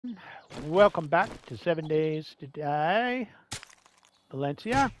Welcome back to 7 Days to Die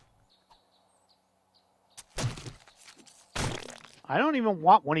Valencia. I don't even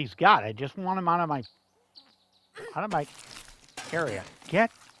want what he's got. I just want him out of my area.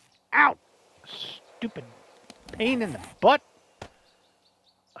 Get out! Stupid pain in the butt.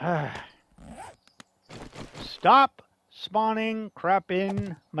 Stop spawning crap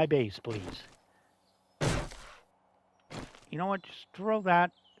in my base, please. You know what? Just throw that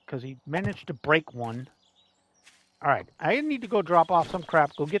because he managed to break one. All right, I need to go drop off some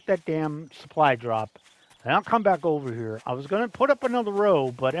crap. Go get that damn supply drop. And I'll come back over here. I was going to put up another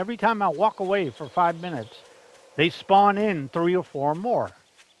row, but every time I walk away for 5 minutes, they spawn in 3 or 4 more.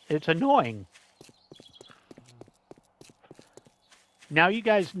 It's annoying. Now you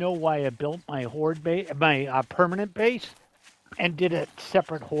guys know why I built my horde base, my permanent base, and did a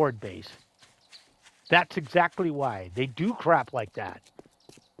separate horde base. That's exactly why. They do crap like that.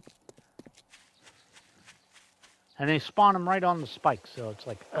 And they spawn them right on the spikes, so it's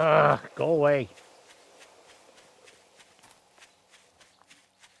like, ugh, go away.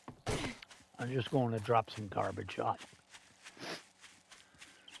 I'm just going to drop some garbage off.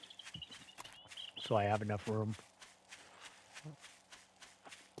 So I have enough room.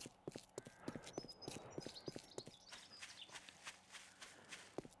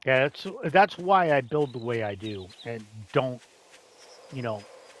 Yeah, that's why I build the way I do and don't, you know,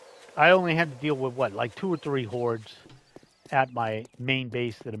 I only had to deal with what, like 2 or 3 hordes at my main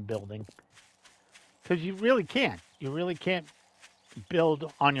base that I'm building. Because you really can't. You really can't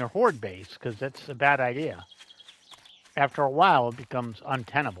build on your horde base because that's a bad idea. After a while, it becomes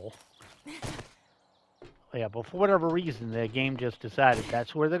untenable. Yeah, but for whatever reason, the game just decided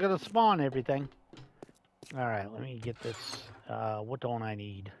that's where they're going to spawn everything. All right, let me get this. What don't I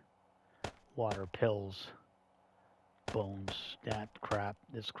need? Water, pills, bones, that crap,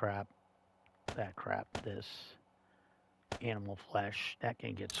 this crap, that crap, this. Animal flesh, that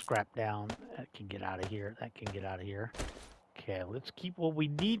can get scrapped down. That can get out of here. That can get out of here. Okay, let's keep what we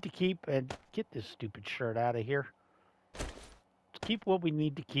need to keep and get this stupid shirt out of here. Let's keep what we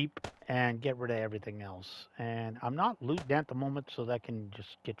need to keep and get rid of everything else. And I'm not looting at the moment, so that can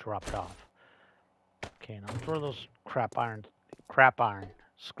just get dropped off. Okay, now throw those scrap iron.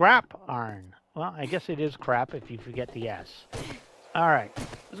 Well, I guess it is crap if you forget the S. All right,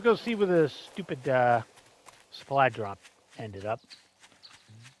 let's go see where the stupid supply drop ended up.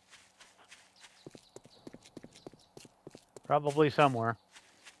 Probably somewhere.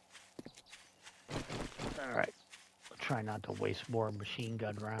 All right. I'll try not to waste more machine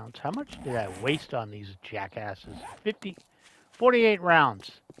gun rounds. How much did I waste on these jackasses? 48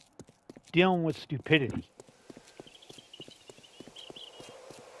 rounds. Dealing with stupidity.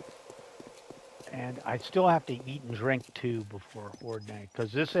 And I still have to eat and drink too before Horde Night,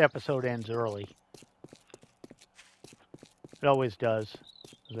 because this episode ends early. It always does.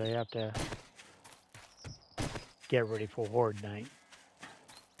 They have to get ready for Horde Night.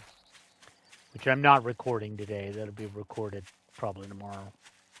 Which I'm not recording today. That'll be recorded probably tomorrow.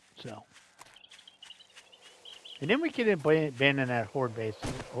 So. And then we can abandon that horde base.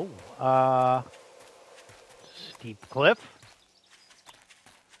 Oh, steep cliff.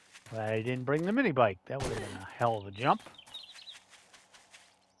 Glad I didn't bring the mini bike. That would have been a hell of a jump.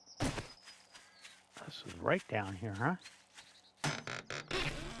 This is right down here, huh?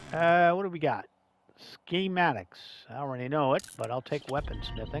 What do we got? Schematics. I already know it, but I'll take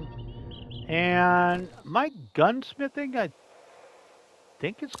weaponsmithing. And my gunsmithing, I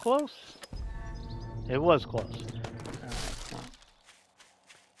think it's close. It was close. All right, well,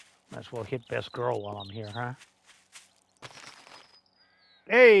 might as well hit best girl while I'm here, huh?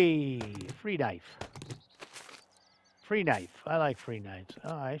 Hey, free knife. Free knife. I like free knives.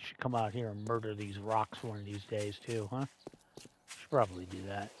 Oh, I should come out here and murder these rocks one of these days too, huh? Should probably do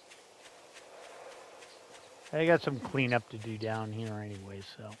that. I got some cleanup to do down here anyway,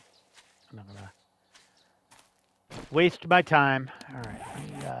 so I'm not gonna waste my time. All right, let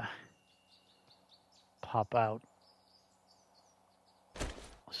me pop out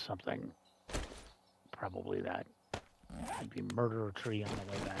something. Probably that. Maybe murder a tree on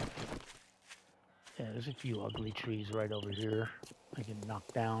the way back. Yeah, there's a few ugly trees right over here I can knock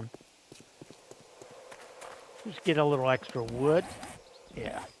down. Just get a little extra wood.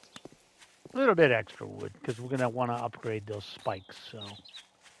 Yeah. A little bit extra wood, because we're going to want to upgrade those spikes, so.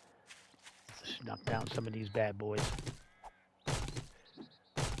 Just knock down some of these bad boys.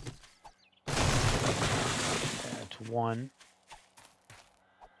 That's one.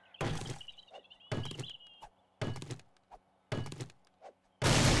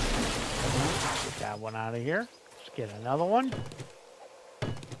 Get that one out of here. Let's get another one.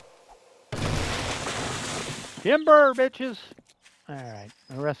 Timber, bitches! Alright,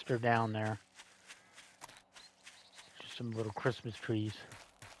 the rest are down there. Just some little Christmas trees.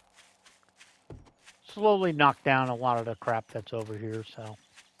 Slowly knock down a lot of the crap that's over here, so.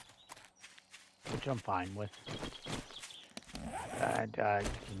 Which I'm fine with. I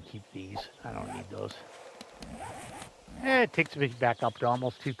can keep these. I don't need those. It takes me back up to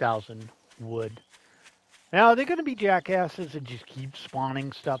almost 2,000 wood. Now, are they going to be jackasses and just keep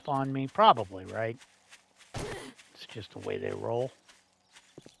spawning stuff on me? Probably, right? It's just the way they roll.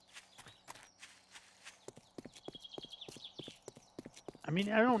 I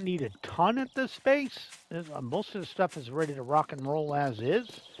mean, I don't need a ton at this space. Most of the stuff is ready to rock and roll as is.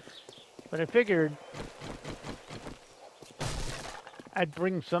 But I figured I'd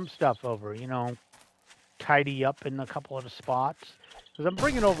bring some stuff over, you know, tidy up in a couple of the spots. Because I'm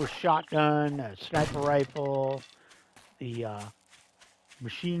bringing over shotgun, a sniper rifle, the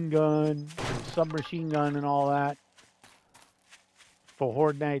machine gun, the submachine gun and all that for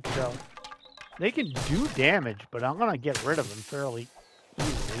Horde Night. So they can do damage, but I'm going to get rid of them fairly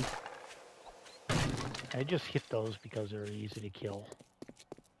easily. I just hit those because they're easy to kill.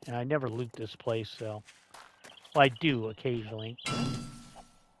 And I never loot this place, so... Well, I do occasionally.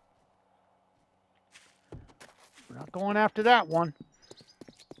 We're not going after that one.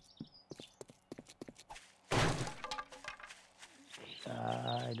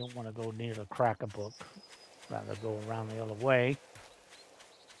 I don't want to go near the cracker book. Rather go around the other way.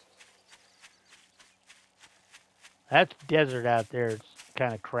 That's desert out there. It's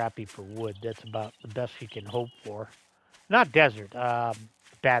kind of crappy for wood. That's about the best you can hope for. Not desert,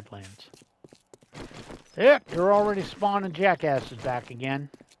 Badlands. Yep, they're already spawning jackasses back again.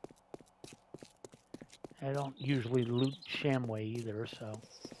 I don't usually loot Shamway either, so...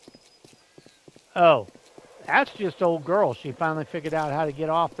 Oh, that's just old girl. She finally figured out how to get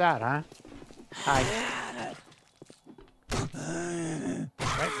off that, huh? Hi.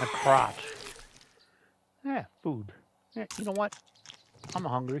 Right in the crotch. Yeah, food. Yeah, you know what? I'm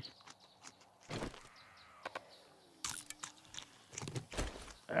hungry.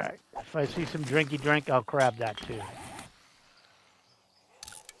 Alright, if I see some drinky drink, I'll grab that too.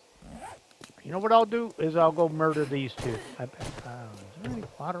 You know what I'll do? Is I'll go murder these two. Is there any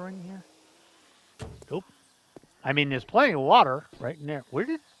water in here? Nope. I mean, there's plenty of water right in there. Where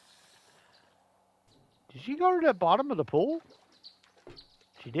did she go to the bottom of the pool?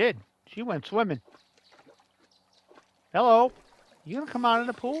 She did. She went swimming. Hello. You gonna come out of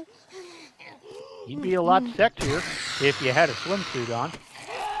the pool? You'd be a lot sexier if you had a swimsuit on.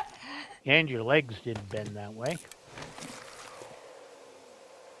 And your legs didn't bend that way.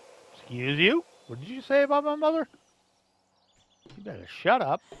 Excuse you? What did you say about my mother? You better shut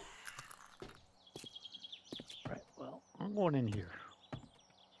up. Right, well, I'm going in here.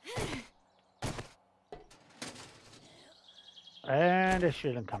 And I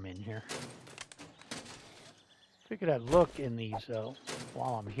shouldn't come in here. Figured I'd look in these, though,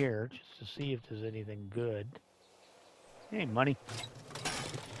 while I'm here, just to see if there's anything good. Hey, money.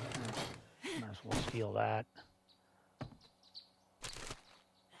 Might as well steal that.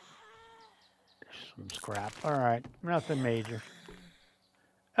 There's some scrap. Alright, nothing major.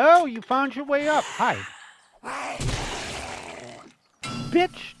 Oh, you found your way up. Hi.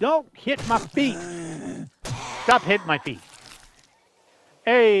 Bitch, don't hit my feet. Stop hitting my feet.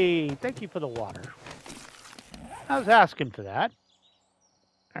 Hey, thank you for the water. I was asking for that.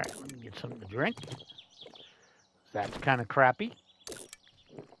 Alright, let me get something to drink. That's kind of crappy.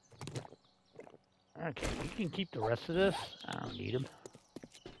 Okay, you can keep the rest of this. I don't need them.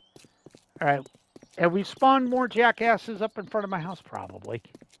 Alright, have we spawned more jackasses up in front of my house? Probably.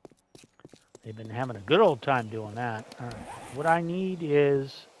 They've been having a good old time doing that. Alright, what I need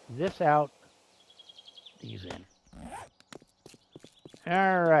is this out, these in.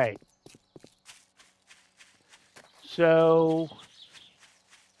 Alright. So,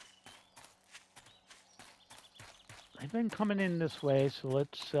 they've been coming in this way, so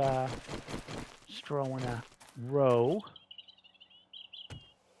let's just throw in a row.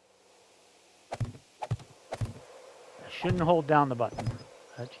 I shouldn't hold down the button.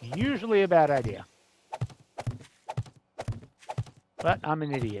 That's usually a bad idea. But I'm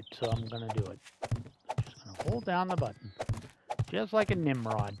an idiot, so I'm going to do it. I'm just going to hold down the button. Just like a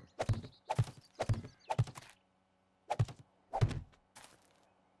Nimrod.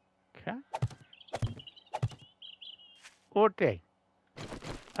 Okay. Okay.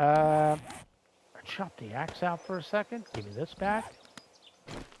 Chop the axe out for a second. Give me this back.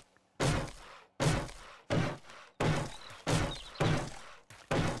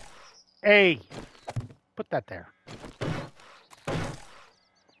 Hey, put that there.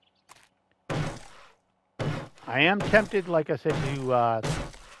 I am tempted, like I said, to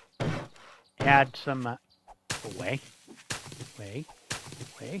add some away, to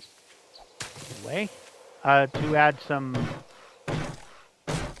add some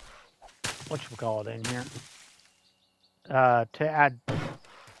whatchamacallit in here. To add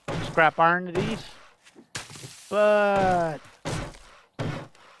scrap iron to these, but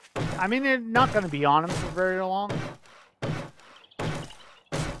I mean they're not going to be on them for very long.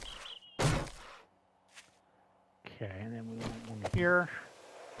 Okay, and then we want one here.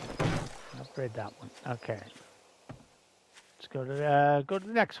 Upgrade that one. Okay. Let's go to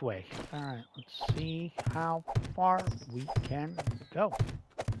the next way. All right. Let's see how far we can go.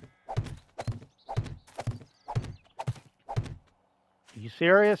 Are you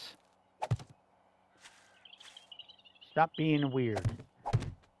serious? Stop being weird.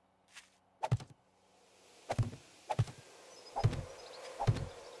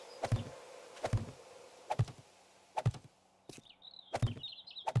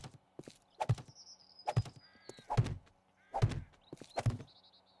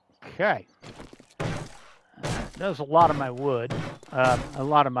 Okay. There's a lot of my wood. A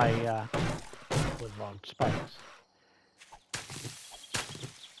lot of my wood log spikes.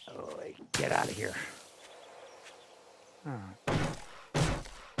 Oh, get out of here. All right.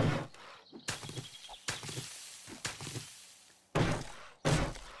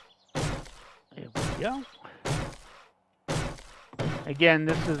 There we go. Again,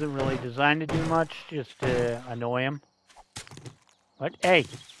 this isn't really designed to do much, just to annoy him. But hey,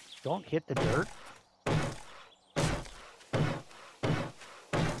 don't hit the dirt.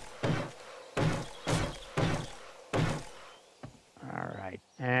 All right,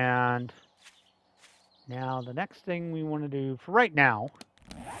 and now the next thing we want to do for right now,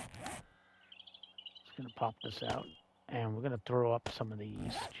 just going to pop this out, and we're going to throw up some of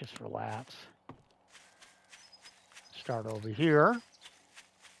these just for laughs. Start over here.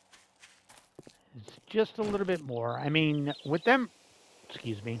 It's just a little bit more. I mean, with them,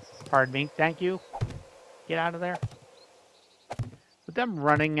 excuse me, pardon me, thank you. Get out of there. With them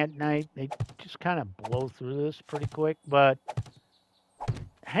running at night, they just kind of blow through this pretty quick, but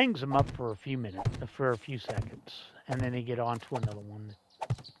hangs them up for a few minutes, for a few seconds, and then they get on to another one.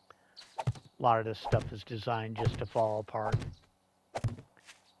 A lot of this stuff is designed just to fall apart.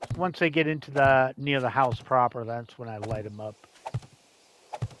 Once they get into near the house proper, that's when I light them up.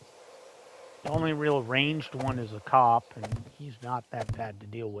 The only real ranged one is a cop, and he's not that bad to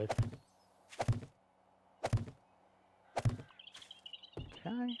deal with.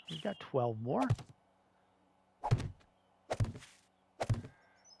 Okay, we got 12 more.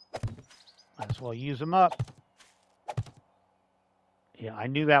 Might as well use them up. Yeah, I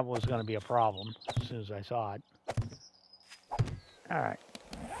knew that was going to be a problem as soon as I saw it. All right.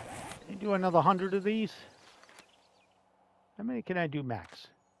 Can I do another 100 of these? How many can I do max?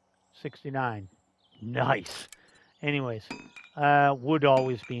 69. Nice. Anyways, wood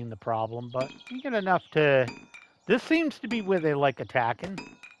always being the problem, but you get enough to... This seems to be where they like attacking.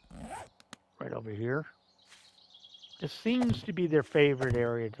 Right over here. This seems to be their favorite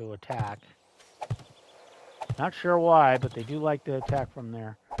area to attack. Not sure why, but they do like to attack from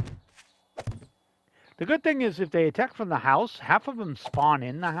there. The good thing is if they attack from the house, half of them spawn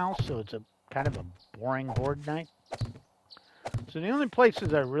in the house, so it's a kind of a boring horde night. So the only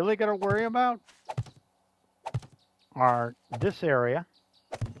places I really got to worry about are this area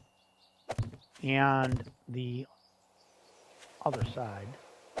and the other side.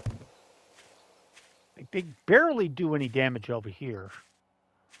 They barely do any damage over here.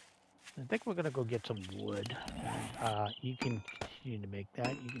 I think we're going to go get some wood. You can continue to make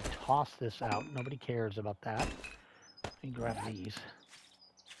that. You can toss this out. Nobody cares about that. And grab these.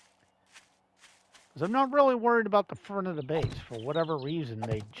 Because I'm not really worried about the front of the base. For whatever reason,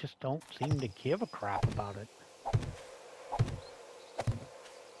 they just don't seem to give a crap about it.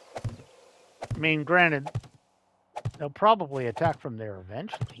 I mean, granted, they'll probably attack from there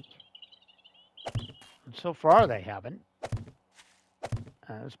eventually. And so far, they haven't.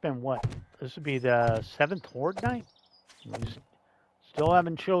 It's been what? This would be the 7th horde night? We still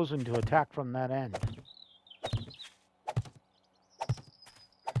haven't chosen to attack from that end.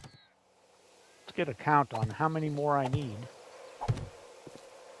 Let's get a count on how many more I need.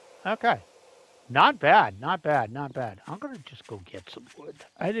 Okay. Not bad, not bad, not bad. I'm going to just go get some wood.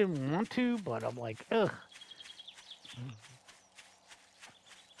 I didn't want to, but I'm like, ugh.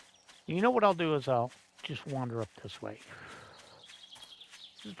 You know what I'll do is I'll just wander up this way.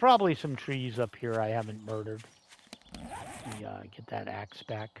 There's probably some trees up here I haven't murdered. Let me get that axe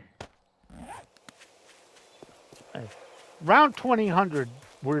back. Round 2000,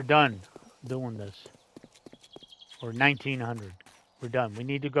 we're done doing this. Or 1900. We're done. We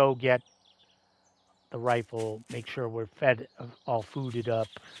need to go get the rifle, make sure we're fed, all fooded up,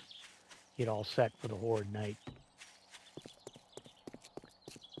 get all set for the horde night.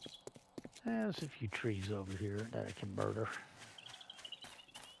 There's a few trees over here that I can murder.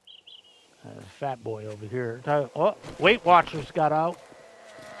 There's a fat boy over here. Oh, Weight Watchers got out.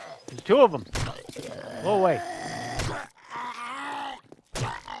 There's two of them. Go away.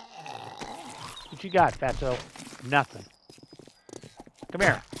 What you got, Fatso? Nothing. Come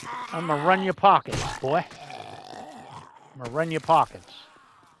here. I'm gonna run your pockets, boy. I'm gonna run your pockets.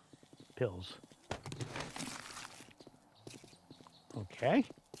 Pills. Okay.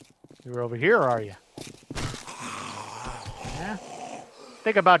 You're over here, are you? Yeah.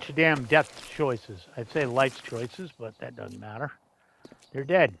 Think about your damn death choices. I'd say life's choices, but that doesn't matter. They're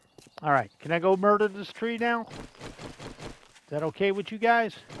dead. All right. Can I go murder this tree now? Is that okay with you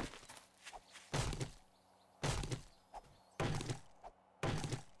guys?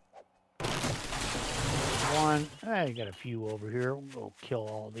 One. I got a few over here. We'll go kill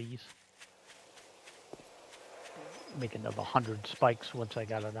all these. Make another 100 spikes once I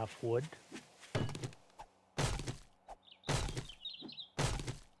got enough wood.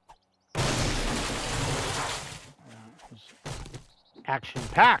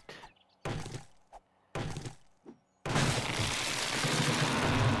 Action-packed.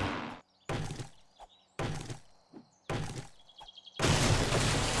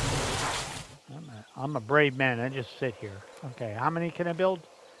 I'm a brave man. I just sit here. Okay, how many can I build?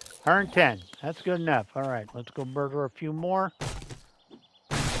 110. That's good enough. All right, let's go murder a few more.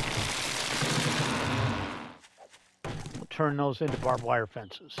 We'll turn those into barbed wire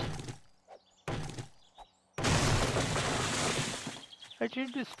fences. But you're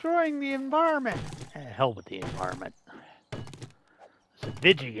destroying the environment. Hell with the environment. It's a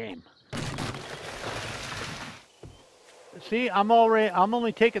video game. See, I'm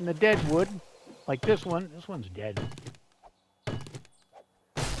only taking the dead wood. Like this one. This one's dead.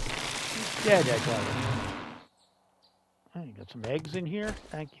 He's dead, I tell you. Oh, you got some eggs in here?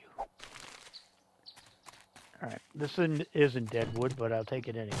 Thank you. Alright, this isn't dead wood, but I'll take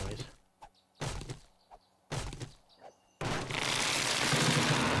it anyways.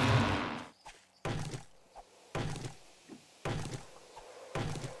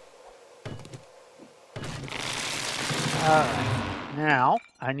 Alright, now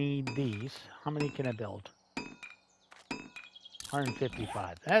I need these. How many can I build?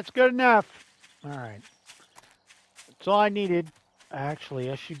 155. That's good enough. Alright. That's all I needed.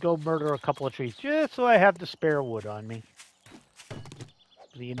 Actually, I should go murder a couple of trees just so I have the spare wood on me.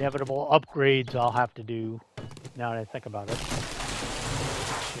 The inevitable upgrades I'll have to do now that I think about it.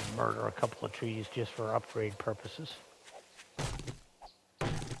 Should murder a couple of trees just for upgrade purposes.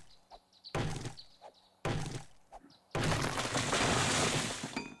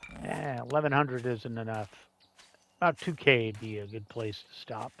 Yeah, 1100 isn't enough. About 2K would be a good place to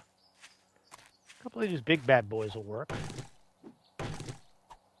stop. A couple of these big bad boys will work.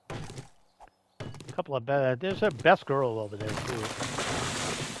 A couple of there's a best girl over there too.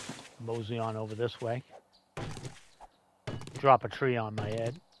 Mosey on over this way. Drop a tree on my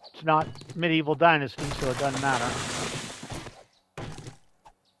head. It's not Medieval Dynasty, so it doesn't matter.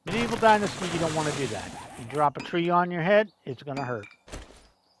 Medieval Dynasty, you don't want to do that. You drop a tree on your head, it's going to hurt.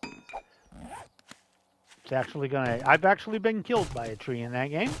 It's actually going to... I've actually been killed by a tree in that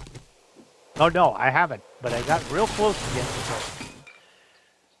game. Oh, no, I haven't. But I got real close to getting killed.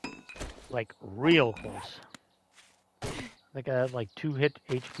 Like, real close. I think I had like 2 hit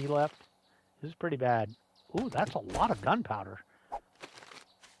HP left. This is pretty bad. Ooh, that's a lot of gunpowder.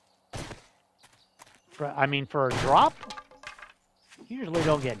 For a drop, you usually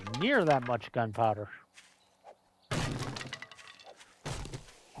don't get near that much gunpowder. You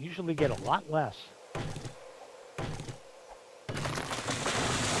usually get a lot less.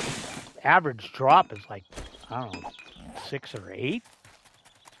 Average drop is like, I don't know, 6 or 8.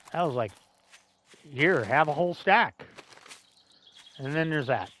 That was like, here, have a whole stack. And then there's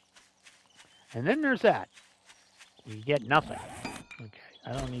that. And then there's that. You get nothing. Okay,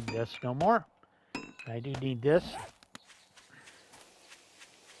 I don't need this no more. I do need this.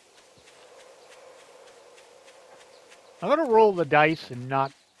 I'm going to roll the dice and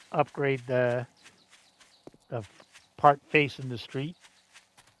not upgrade the part facing the street.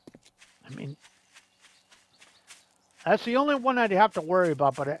 I mean, that's the only one I'd have to worry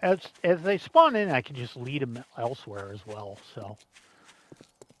about, but as they spawn in, I can just lead them elsewhere as well, so.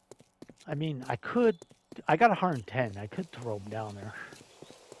 I mean, I got 110. I could throw them down there.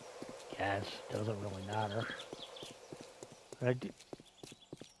 Yes, doesn't really matter. But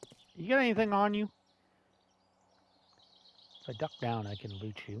you got anything on you? I duck down, I can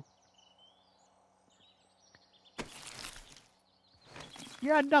loot you.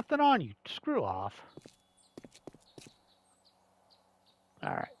 You had nothing on you. Screw off.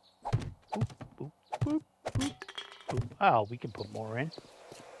 All right. Boop, boop, boop, boop, boop. Oh, we can put more in.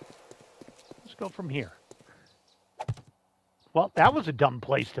 Let's go from here. Well, that was a dumb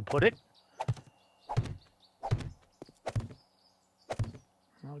place to put it.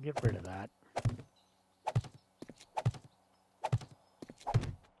 I'll get rid of that.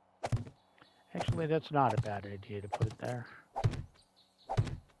 Actually, that's not a bad idea to put it there.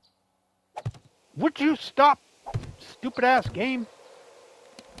 Would you stop, stupid ass game?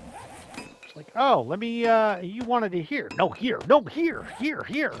 It's like, oh, let me, you wanted it here. No, here. No, here.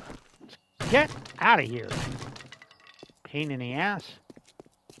 Get out of here. Pain in the ass.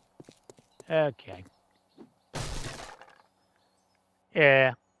 Okay.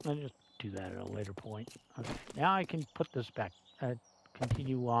 Yeah, I'll just do that at a later point. Okay, now I can put this back.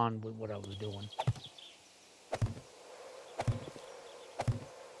 Continue on with what I was doing.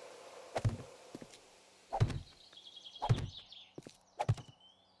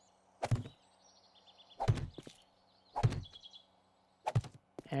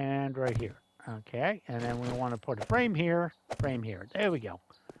 And right here. Okay, and then we want to put a frame here, frame here. There we go.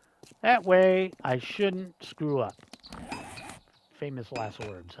 That way, I shouldn't screw up. Famous last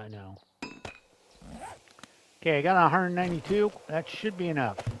words, I know. Okay, I got 192. That should be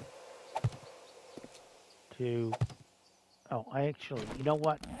enough to... Oh, I actually... You know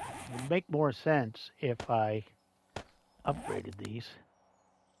what? It would make more sense if I upgraded these.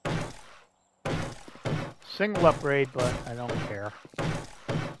 Single upgrade, but I don't care.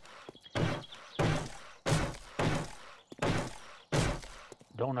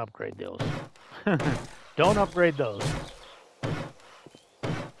 Don't upgrade those. Don't upgrade those.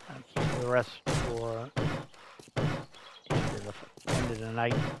 I'll keep the rest for end of the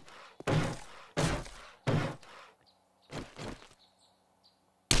night.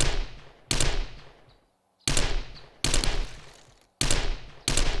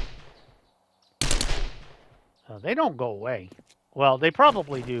 They don't go away. Well, they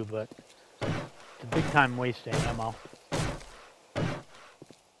probably do, but it's a big time wasting ammo.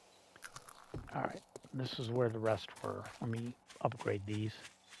 Alright, this is where the rest were. Let me upgrade these.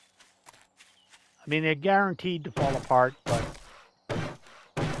 I mean, they're guaranteed to fall apart, but...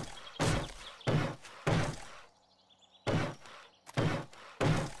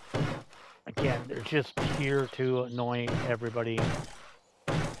 Again, they're just here to annoy everybody.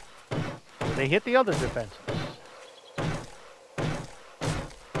 So they hit the other defenses.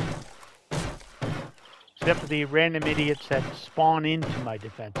 Except for the random idiots that spawn into my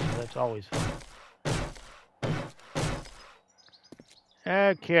defenses. That's always fun.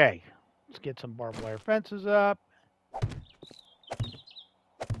 Okay. Let's get some barbed wire fences up.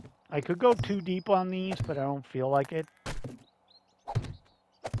 I could go too deep on these, but I don't feel like it.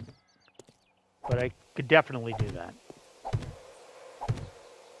 But I could definitely do that.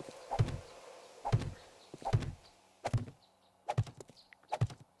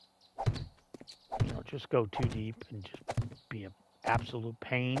 Just go too deep and just be an absolute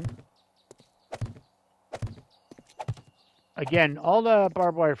pain. Again, all the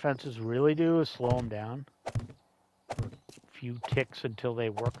barbed wire fences really do is slow them down for a few ticks until they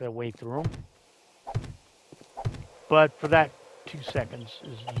work their way through them. But for that 2 seconds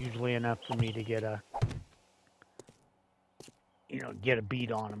is usually enough for me to get a, get a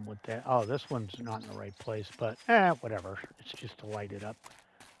beat on them with that. Oh, this one's not in the right place, but whatever. It's just to light it up.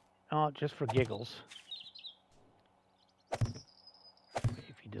 Oh, just for giggles.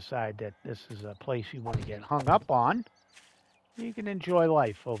 If you decide that this is a place you want to get hung up on, you can enjoy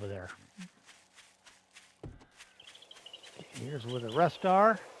life over there. Here's where the rest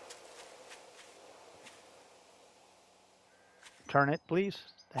are. Turn it, please.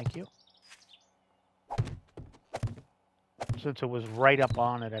 Thank you. Since it was right up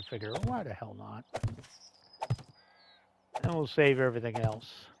on it, I figured, oh, why the hell not? And we'll save everything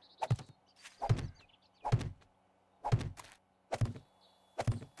else.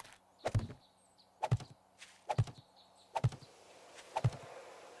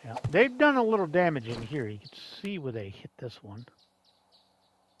 Yeah, they've done a little damage in here. You can see where they hit this one.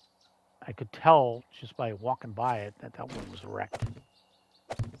 I could tell just by walking by it that that one was wrecked.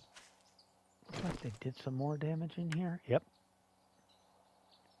 Looks like they did some more damage in here. Yep.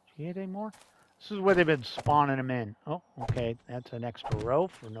 Did you hit any more? This is where they've been spawning them in. Oh, okay. That's an extra row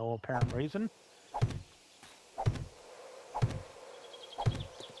for no apparent reason.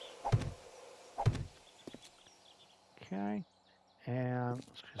 Okay. And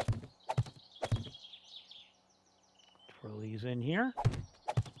let's just throw these in here.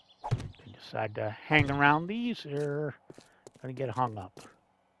 If you decide to hang around these, they're going to get hung up.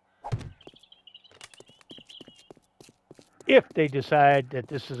 If they decide that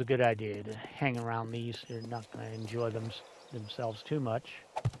this is a good idea to hang around these, they're not going to enjoy themselves too much.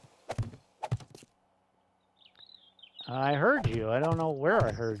 I heard you. I don't know where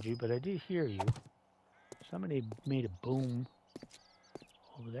I heard you, but I did hear you. Somebody made a boom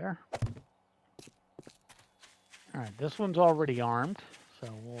over there. All right, this one's already armed, so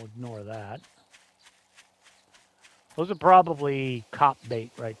we'll ignore that. Those are probably cop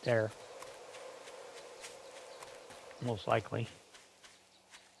bait right there. Most likely.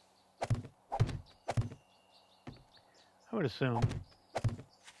 I would assume.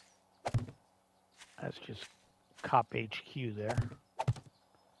 That's just cop HQ there.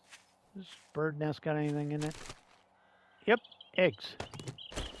 This bird nest got anything in it? Yep, eggs.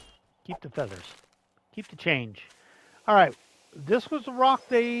 Keep the feathers. Keep the change. All right, this was the rock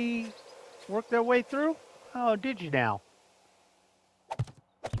they worked their way through? Oh, did you now?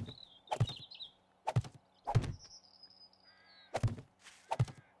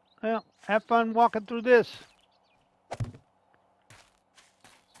 Well, have fun walking through this.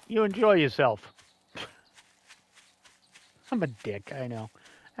 You enjoy yourself. I'm a dick, I know.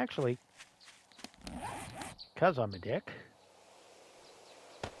 Actually, because I'm a dick,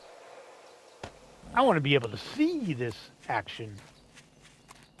 I want to be able to see this action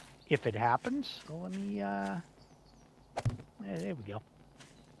if it happens. So let me, there we go.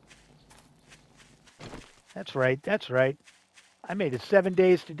 That's right, that's right. I made a 7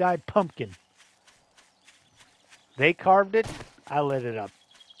 days to die pumpkin. They carved it, I lit it up.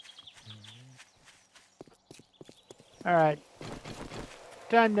 All right,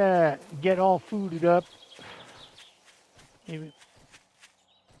 time to get all fooded up. Maybe.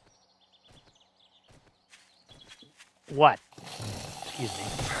 What? Excuse me.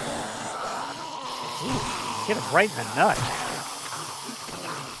 Ooh, get it right in the nut.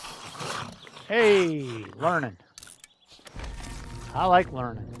 Hey, learning. I like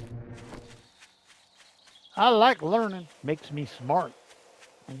learning. I like learning. Makes me smart.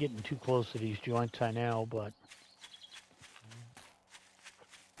 I'm getting too close to these joints, I know, but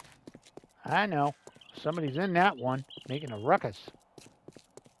I know. Somebody's in that one, making a ruckus.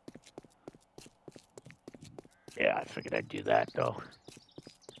 Yeah, I figured I'd do that, though.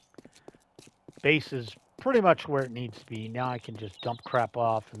 Base is pretty much where it needs to be. Now I can just dump crap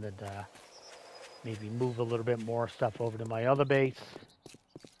off and then maybe move a little bit more stuff over to my other base.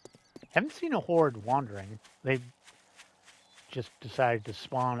 Haven't seen a horde wandering. They've just decided to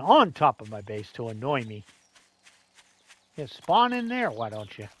spawn on top of my base to annoy me. Yeah, spawn in there, why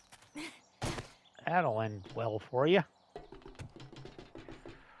don't you? That'll end well for you.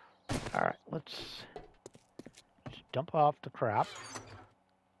 All right, let's just dump off the crap,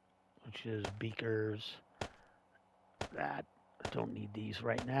 which is beakers. That, I don't need these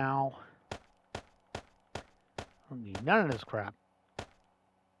right now. I don't need none of this crap. I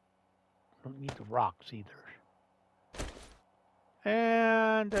don't need the rocks either.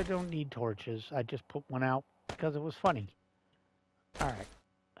 And I don't need torches. I just put one out because it was funny. All right.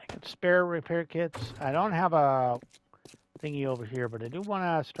 I can spare repair kits. I don't have a thingy over here, but I do want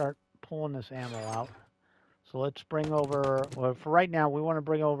to start pulling this ammo out. So let's bring over, well, for right now, we want to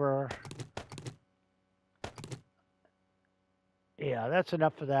bring over, yeah, that's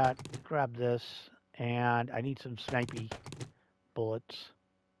enough for that. Grab this, and I need some snipey bullets.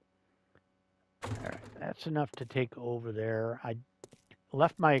 All right, that's enough to take over there. I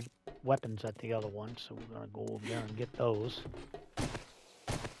left my weapons at the other one, so we're going to go over there and get those.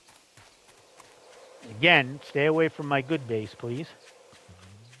 Again, stay away from my good base, please.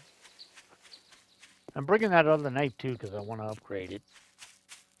 I'm bringing that other knife, too, because I want to upgrade it.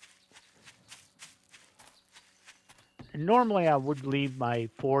 And normally, I would leave my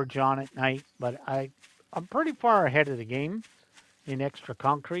forge on at night, but I'm pretty far ahead of the game in extra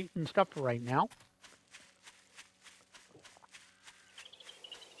concrete and stuff for right now.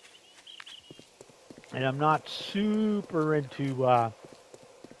 And I'm not super into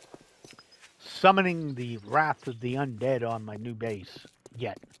summoning the wrath of the undead on my new base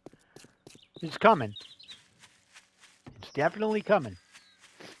yet. It's coming. It's definitely coming.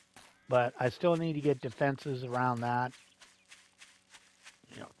 But I still need to get defenses around that.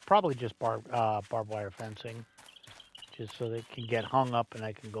 You know, probably just barbed wire fencing, just so they can get hung up and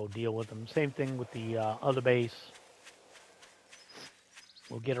I can go deal with them. Same thing with the other base.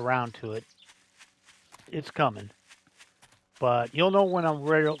 We'll get around to it. It's coming. But you'll know when I'm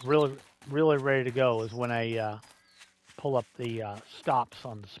really ready to go is when I pull up the stops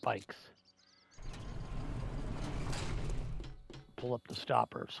on the spikes. pull up the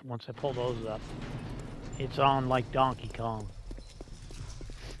stoppers. Once I pull those up, it's on like Donkey Kong.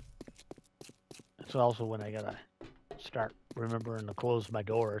 It's also when I gotta start remembering to close my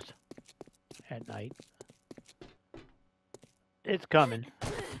doors at night. It's coming.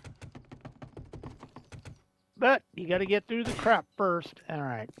 But you gotta get through the crap first.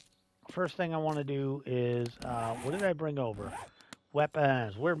 Alright. First thing I want to do is, what did I bring over?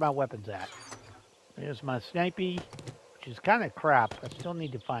 Weapons. Where are my weapons at? There's my snipey, which is kind of crap. I still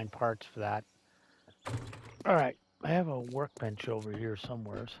need to find parts for that. Alright. I have a workbench over here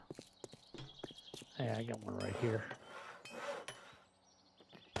somewhere. Yeah, I got one right here.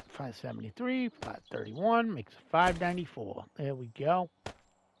 573, 531, makes 594. There we go.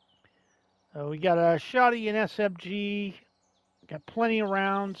 We got a shotty and SMG. Got plenty of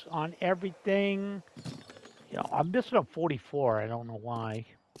rounds on everything. You know, I'm missing a 44. I don't know why.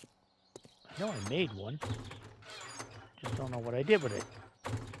 I know I made one. Just don't know what I did with it.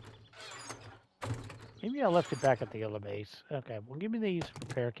 Maybe I left it back at the other base. Okay, well, give me these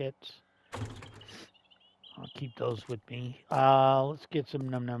repair kits. I'll keep those with me. Let's get some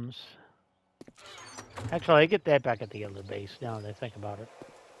num-nums. Actually, I get that back at the other base now that I think about it.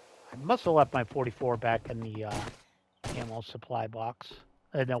 I must have left my 44 back in the ammo supply box.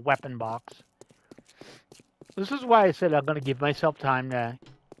 The weapon box. This is why I said I'm going to give myself time to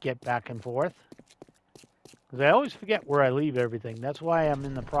get back and forth. Because I always forget where I leave everything. That's why I'm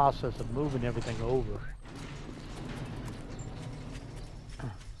in the process of moving everything over.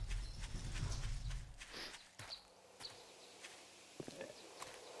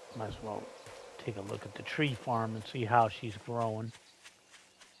 Might as well take a look at the tree farm and see how she's growing.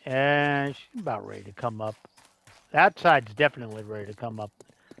 And she's about ready to come up. That side's definitely ready to come up.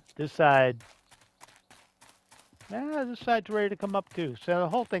 This side... this side's ready to come up too. So the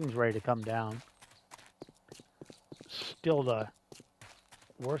whole thing's ready to come down. Still the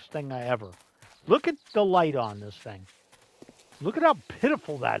worst thing I ever. Look at the light on this thing. Look at how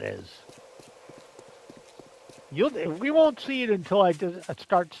pitiful that is. We won't see it until I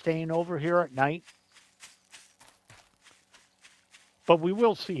start staying over here at night. But we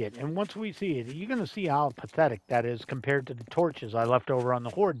will see it. And once we see it, you're going to see how pathetic that is compared to the torches I left over on the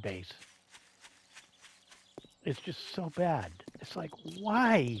horde base. It's just so bad. It's like,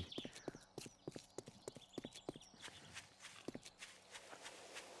 why?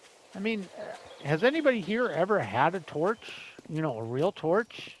 I mean, has anybody here ever had a torch? You know, a real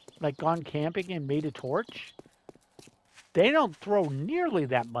torch? Like gone camping and made a torch? They don't throw nearly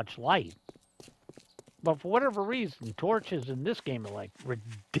that much light. But for whatever reason, torches in this game are like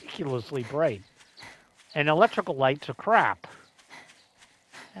ridiculously bright. And electrical lights are crap.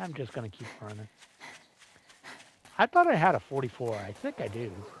 I'm just going to keep running. I thought I had a 44. I think I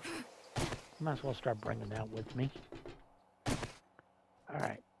do. Might as well start bringing that with me. All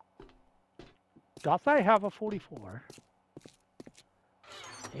right. Doth I have a 44?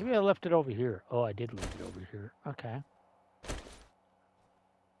 Maybe I left it over here. Oh, I did leave it over here. Okay.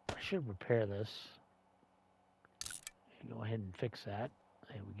 I should repair this. Go ahead and fix that.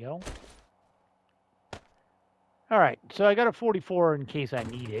 There we go. All right. So I got a 44 in case I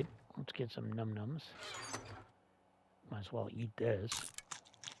need it. Let's get some num-nums. Might as well eat this.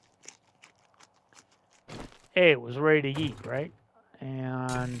 Hey, it was ready to eat, right?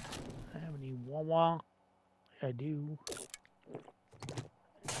 And I have any Wawa? I do.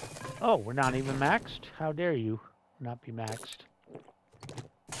 Oh, we're not even maxed? How dare you not be maxed?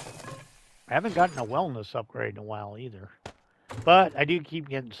 I haven't gotten a wellness upgrade in a while either. But I do keep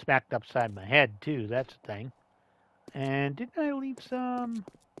getting smacked upside my head too, that's the thing. And didn't I leave some...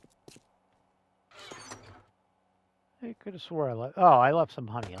 I could have swore I left... Oh, I left some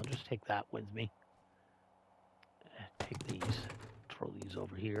honey. I'll just take that with me. Take these. Throw these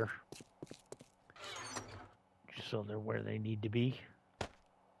over here. Just so they're where they need to be.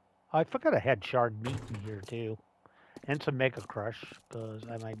 Oh, I forgot I had shard meat in here too. And some Mega Crush, because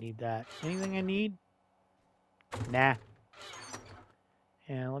I might need that. Anything I need? Nah.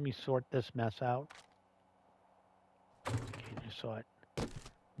 And let me sort this mess out. Okay, just so it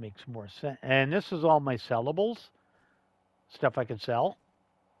makes more sense. And this is all my sellables. Stuff I can sell.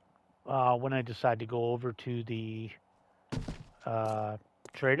 When I decide to go over to the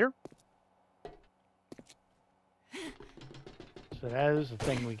trader. So that is the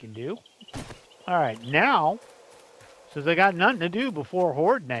thing we can do. Alright, now... Since I got nothing to do before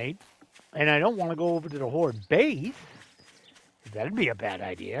Horde night, and I don't want to go over to the Horde base, that'd be a bad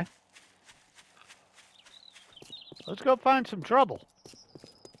idea. Let's go find some trouble.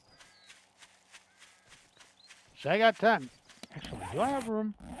 So I got time. Actually, do I have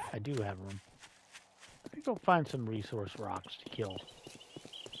room? I do have room. Let me go find some resource rocks to kill.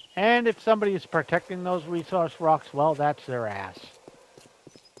 And if somebody is protecting those resource rocks, well, that's their ass.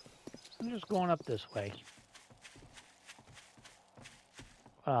 I'm just going up this way.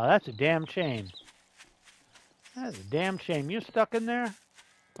 Oh, that's a damn shame. That's a damn shame. You're stuck in there?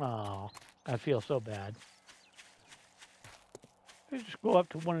 Oh, I feel so bad. I just go up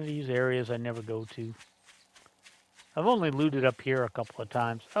to one of these areas I never go to. I've only looted up here a couple of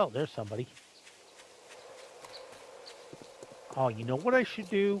times. Oh, there's somebody. Oh, you know what I should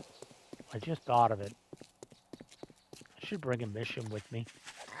do? I just thought of it. I should bring a mission with me.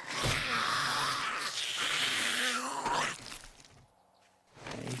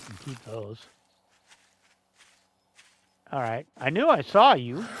 Okay, you can keep those. All right. I knew I saw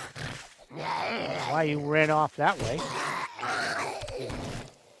you. Why you ran off that way?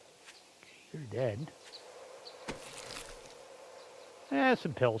 You're dead.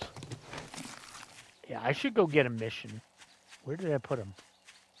 Some pills. Yeah, I should go get a mission. Where did I put him?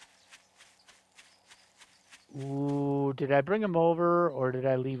 Ooh, did I bring him over or did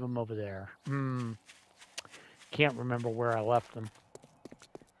I leave him over there? Can't remember where I left him.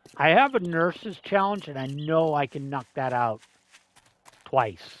 I have a nurse's challenge and I know I can knock that out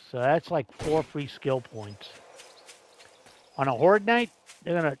twice. So that's like 4 free skill points. On a horde night,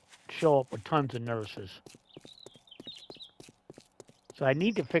 they're going to show up with tons of nurses. So I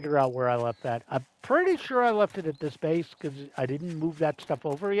need to figure out where I left that. I'm pretty sure I left it at this base because I didn't move that stuff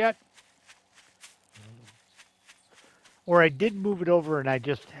over yet. Or I did move it over and I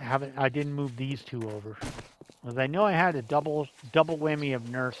just haven't, I didn't move these two over. Because I know I had a double whammy of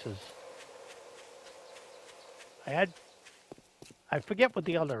nurses. I forget what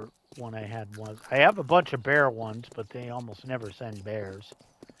the other one I had was. I have a bunch of bear ones, but they almost never send bears.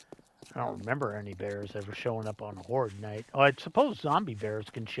 I don't remember any bears ever showing up on a horde night. Oh, I suppose zombie bears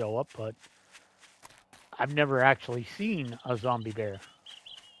can show up, but I've never actually seen a zombie bear.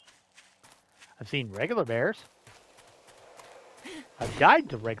 I've seen regular bears. I've died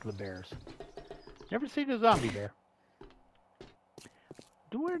to regular bears. Never seen a zombie bear.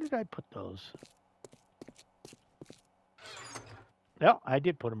 Where did I put those? No, I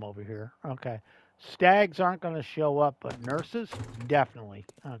did put them over here. Okay. Stags aren't going to show up, but nurses? Definitely.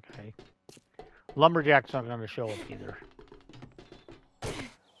 Okay. Lumberjacks aren't going to show up either.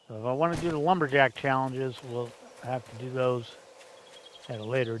 So if I want to do the lumberjack challenges, we'll have to do those at a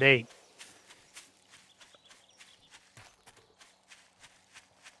later date.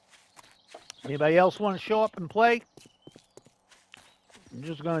 Anybody else want to show up and play? I'm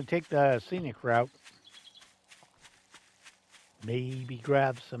just going to take the scenic route. Maybe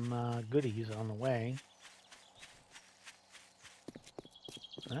grab some goodies on the way.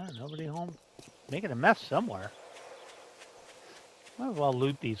 Nobody home. Making a mess somewhere. Might as well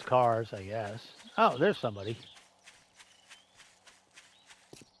loot these cars, I guess. Oh, there's somebody.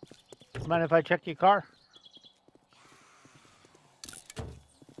 Mind if I check your car?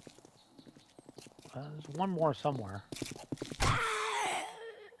 There's one more somewhere.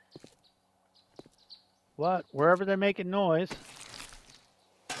 What? Wherever they're making noise.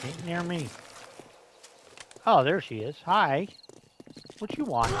 Ain't near me. Oh, there she is. Hi. What you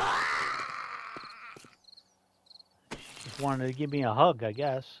want? She just wanted to give me a hug, I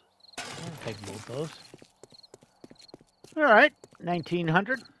guess. I'll take both those. Alright,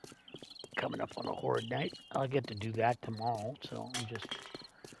 1900. Coming up on a horde night. I'll get to do that tomorrow, so I'm just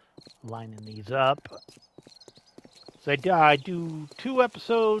lining these up. So I do 2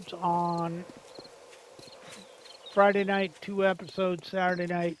 episodes on Friday night, 2 episodes Saturday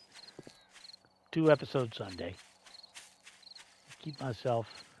night, 2 episodes Sunday. Keep myself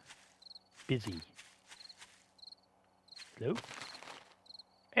busy. Hello?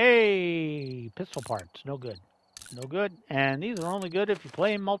 Hey, pistol parts, no good. No good, and these are only good if you're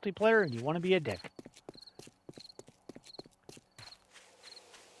playing multiplayer and you want to be a dick.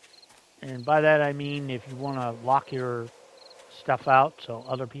 And by that I mean if you want to lock your stuff out so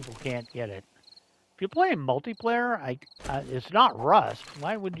other people can't get it. If you're playing multiplayer, it's not Rust.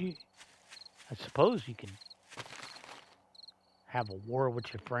 Why would you? I suppose you can have a war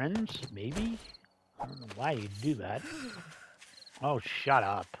with your friends, maybe? I don't know why you'd do that. Oh, shut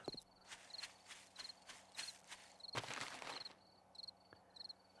up.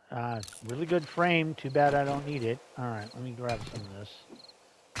 Really good frame. Too bad I don't need it. Alright, let me grab some of this.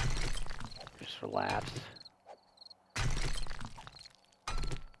 Just for laughs.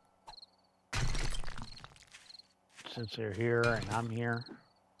 Since they're here and I'm here.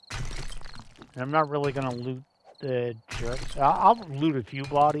 And I'm not really going to loot the jerks. I'll loot a few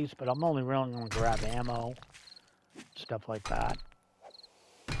bodies, but I'm only really going to grab ammo. Stuff like that.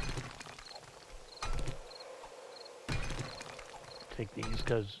 take these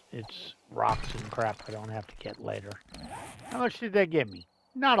because it's rocks and crap I don't have to get later. How much did that give me?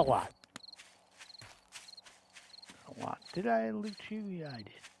 Not a lot. Not a lot. Did I loot you? Yeah, I did.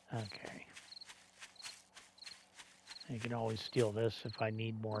 Okay. You can always steal this if I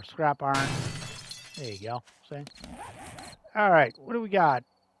need more scrap iron. There you go. See? All right. What do we got?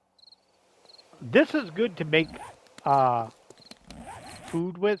 This is good to make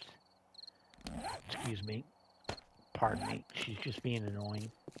food with. Excuse me. Pardon me. She's just being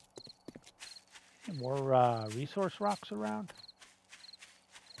annoying. Any more resource rocks around?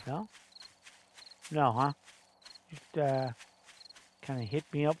 No? No, huh? Just kind of hit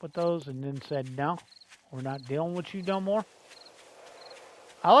me up with those and then said, no, we're not dealing with you no more.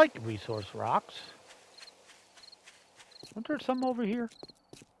 I like the resource rocks. Wasn't there some over here?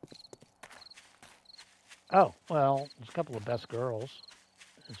 Oh, well, there's a couple of best girls.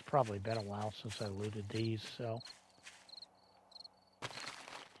 It's probably been a while since I looted these, so.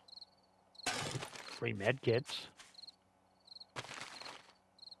 3 med kits.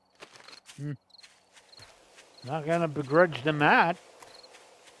 Not gonna begrudge them that.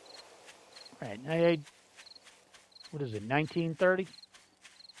 Right, what is it, 1930?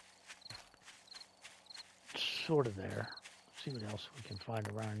 Sort of there. Let's see what else we can find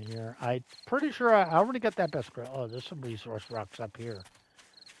around here. I'm pretty sure I already got that best girl. Oh, there's some resource rocks up here.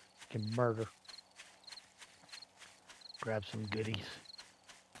 Can murder. Grab some goodies.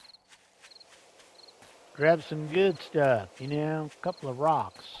 Grab some good stuff, you know, a couple of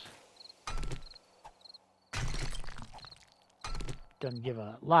rocks. Doesn't give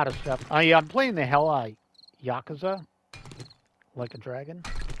a lot of stuff. Oh yeah, I'm playing the hell out of Yakuza, like a dragon.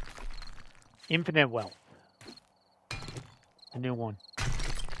 Infinite Wealth, the new one.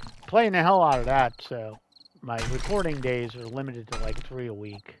 Playing the hell out of that, so my recording days are limited to like 3 a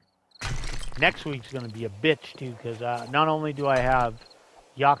week. Next week's going to be a bitch too, because not only do I have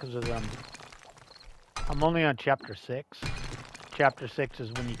Yakuza, I'm only on Chapter 6. Chapter 6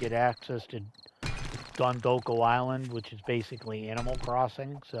 is when you get access to Dondoko Island, which is basically Animal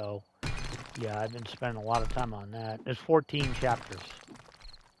Crossing. So, yeah, I've been spending a lot of time on that. There's 14 chapters.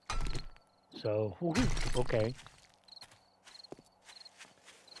 So, okay.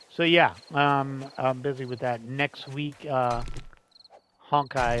 So, yeah, I'm busy with that. Next week, Honkai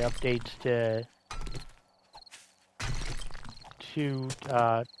updates to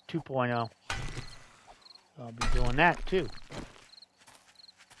 2.0. I'll be doing that, too.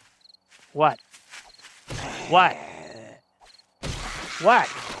 What? What? What?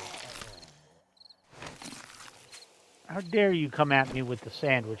 How dare you come at me with the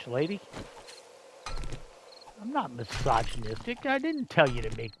sandwich, lady? I'm not misogynistic. I didn't tell you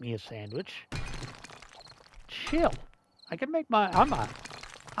to make me a sandwich. Chill. I can make I'm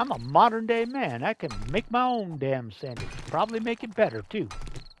a modern day man. I can make my own damn sandwich. Probably make it better, too.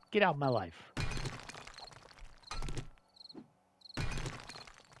 Get out of my life.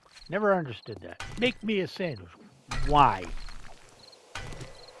 Never understood that. Make me a sandwich. Why?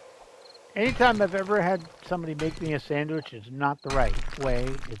 Anytime I've ever had somebody make me a sandwich, it's not the right way.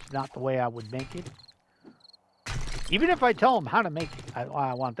 It's not the way I would make it. Even if I tell them how to make it.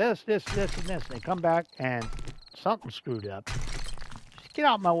 I want this, this, this, and this. They come back and something screwed up. Just get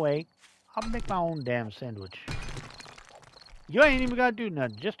out of my way. I'll make my own damn sandwich. You ain't even got to do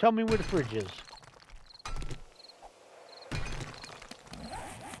nothing. Just tell me where the fridge is.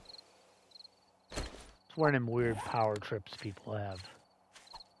 It's one of them weird power trips people have.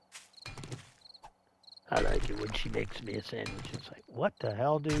 I like it when she makes me a sandwich. It's like, what the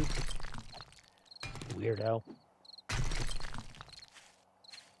hell, dude? Weirdo.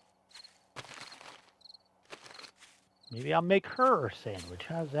 Maybe I'll make her a sandwich.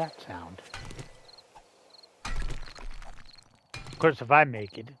 How's that sound? Of course, if I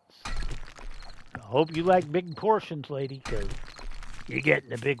make it, I hope you like big portions, lady, because you're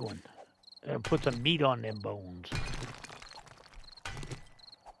getting a big one. And put some meat on them bones.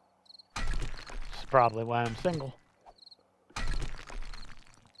 That's probably why I'm single.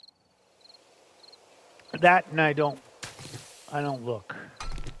 That and I don't look.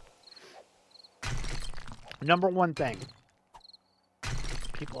 Number one thing.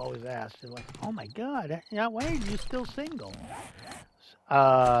 People always ask, they're like, oh my God, why are you still single?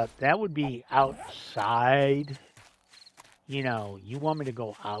 That would be outside. You know, you want me to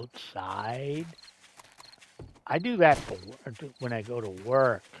go outside? I do that when I go to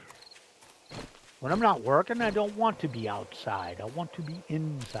work. When I'm not working, I don't want to be outside. I want to be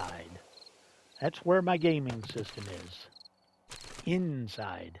inside. That's where my gaming system is.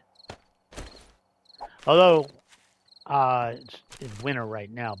 Inside. Although, it's winter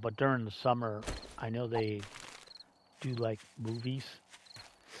right now, but during the summer, I know they do like movies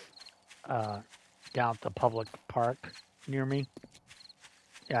down at the public park near me.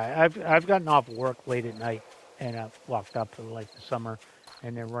 Yeah, I've gotten off work late at night and I've walked up for like the summer,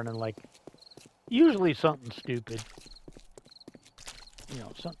 and they're running like usually something stupid. You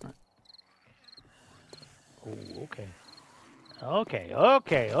know, something. Oh, okay.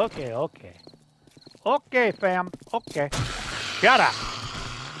 Okay. Okay, fam. Okay. Shut up.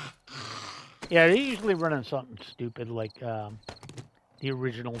 Yeah, they're usually running something stupid like the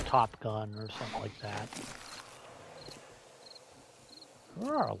original Top Gun or something like that.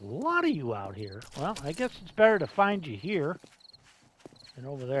 There are a lot of you out here. Well, I guess it's better to find you here than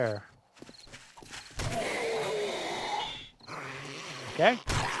over there. Okay?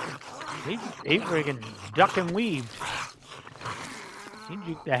 He friggin' duck and weave. He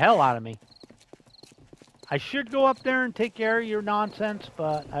juked the hell out of me. I should go up there and take care of your nonsense,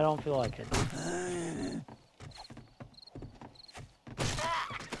 but I don't feel like it.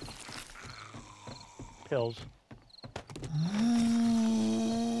 Pills.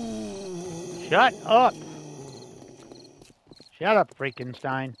 Shut up! Shut up,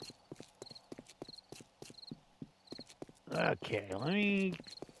 Frankenstein. Okay, let me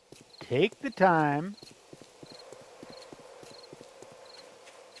take the time.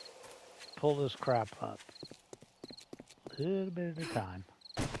 Pull this crap up. A little bit at a time.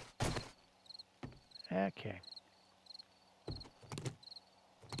 Okay.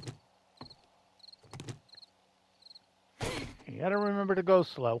 You gotta remember to go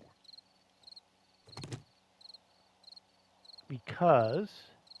slow. Because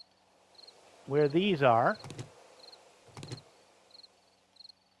where these are...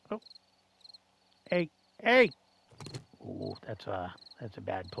 Oh. Hey! Ooh, that's a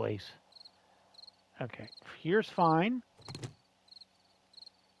bad place. Okay, here's fine.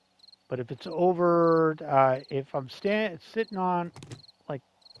 But if it's over, if I'm sitting on, like,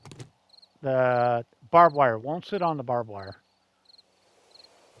 the barbed wire, won't sit on the barbed wire.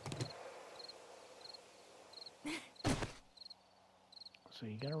 So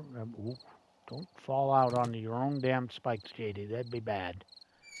you gotta remember, ooh, don't fall out onto your own damn spikes, JD. That'd be bad.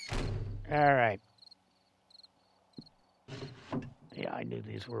 All right. Yeah, I knew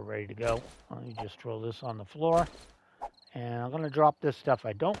these were ready to go. Let me just throw this on the floor. And I'm going to drop this stuff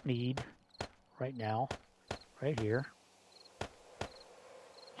I don't need right now, right here.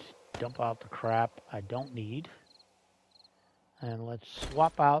 Just dump out the crap I don't need. And let's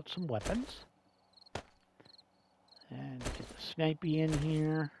swap out some weapons. And get the snipey in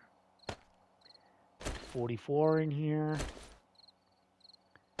here. 44 in here.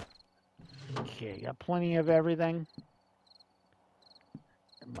 Okay, got plenty of everything.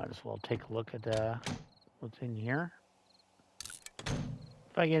 Might as well take a look at what's in here.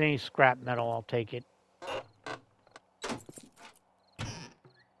 If I get any scrap metal, I'll take it.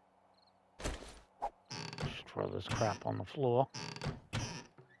 Just throw this crap on the floor.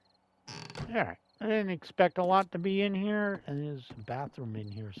 Alright, I didn't expect a lot to be in here, and there's a bathroom in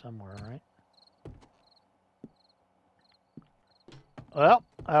here somewhere, right? Well,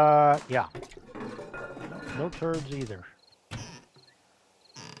 yeah. No turds either.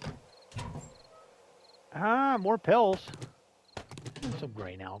 Ah, more pills. And some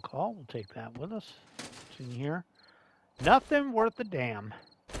grain alcohol. We'll take that with us. What's in here? Nothing worth a damn.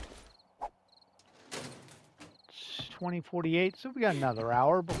 It's 20:48, so we got another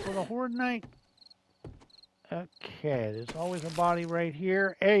hour before the horde night. Okay, there's always a body right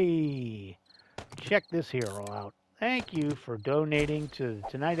here. Hey, check this hero out. Thank you for donating to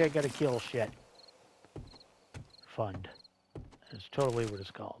Tonight I Gotta Kill Shit Fund. That's totally what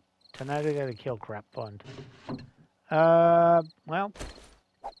it's called. Tonight I Gotta Kill Crap Fund. Well,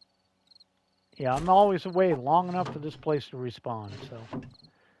 yeah, I'm always away long enough for this place to respawn, so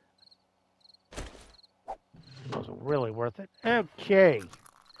it wasn't really worth it. Okay,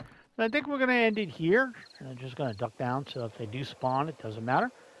 so I think we're going to end it here. I'm just going to duck down, so if they do spawn, it doesn't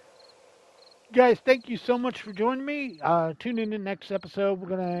matter. Guys, thank you so much for joining me. Tune in to the next episode. We're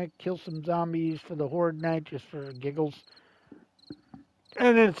going to kill some zombies for the horde night, just for giggles.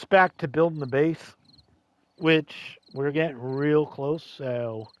 And then it's back to building the base, which we're getting real close,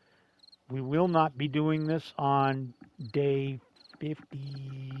 so we will not be doing this on day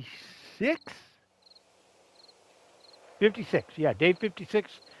 56? 56, yeah, day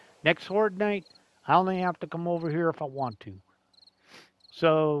 56. Next horde night, I only have to come over here if I want to.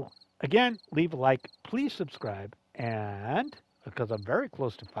 So, again, leave a like, please subscribe, and, because I'm very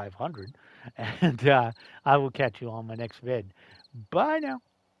close to 500, and I will catch you on my next vid. Bye now.